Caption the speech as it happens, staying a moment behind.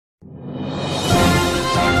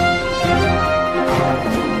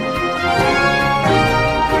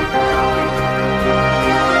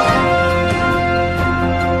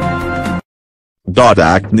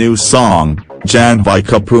Dhadak new song, Janhvi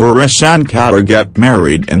Kapoor-Ishaan Khatter get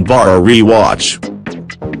married in Vaara Re watch.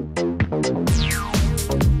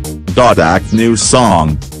 Dhadak new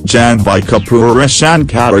song, Janhvi Kapoor-Ishaan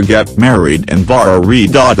Khatter get married in Vaara Re.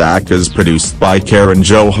 Dhadak is produced by Karan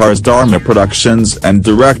Johar's Dharma Productions and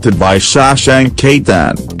directed by Shashank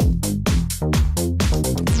Khaitan.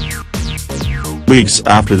 Weeks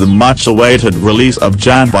after the much-awaited release of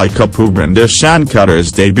Janhvi Kapoor-Ishaan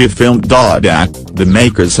Khatter's debut film Dhadak, the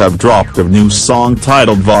makers have dropped a new song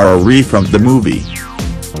titled Vaara Re from the movie.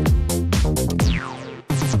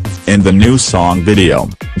 In the new song video,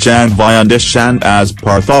 Janhvi and Ishaan as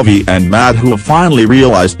Parthavi and Madhu finally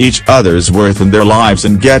realize each other's worth in their lives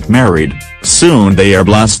and get married. Soon they are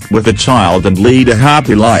blessed with a child and lead a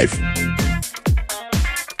happy life.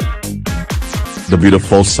 The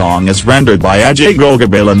beautiful song is rendered by Ajay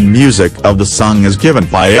Gogabale and music of the song is given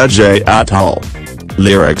by Ajay Atul.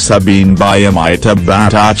 Lyrics have been by Amita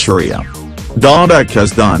Bhattacharya. Dhadak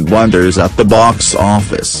has done wonders at the box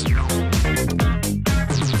office.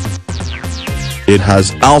 It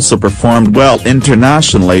has also performed well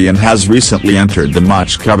internationally and has recently entered the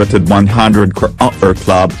much-coveted 100 crore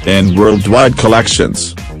club in worldwide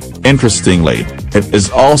collections. Interestingly, it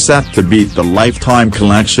is all set to beat the lifetime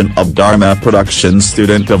collection of Dharma Productions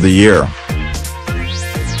Student of the Year.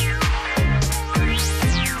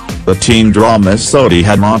 The teen drama Soti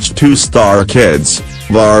had launched 2 star kids,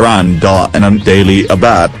 Varanda and Daily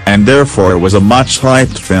Abad, and therefore was a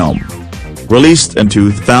much-hyped film. Released in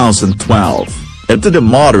 2012, it did a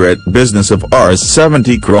moderate business of Rs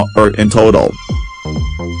 70 crore in total.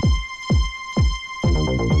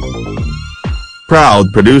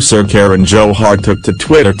 Proud producer Karan Johar took to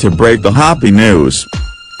Twitter to break the happy news.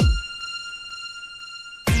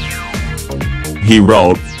 He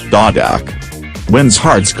wrote, Dhadak wins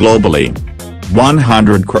hearts globally.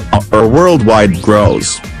 100 crore worldwide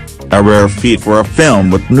gross. A rare feat for a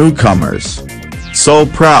film with newcomers. So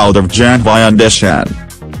proud of Janhvi and Ishaan.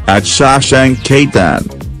 At Shashank Khaitan.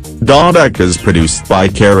 Dhadak is produced by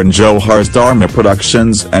Karan Johar's Dharma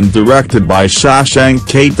Productions and directed by Shashank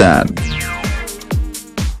Khaitan.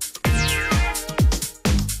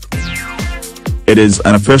 It is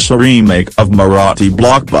an official remake of Marathi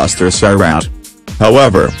blockbuster Karan.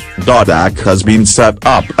 However, Dhadak has been set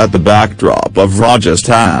up at the backdrop of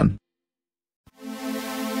Rajasthan.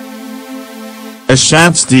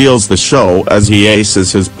 Ishaan steals the show as he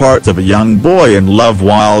aces his part of a young boy in love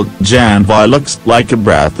while Janhvi looks like a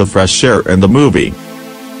breath of fresh air in the movie.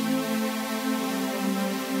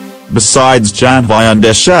 Besides Janhvi and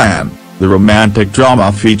Ishaan, the romantic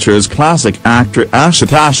drama features classic actor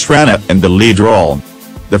Ashutosh Rana in the lead role.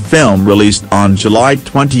 The film released on July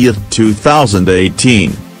 20,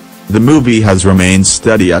 2018. The movie has remained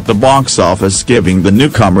steady at the box office, giving the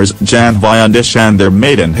newcomers Janhvi and Ishaan their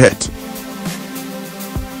maiden hit.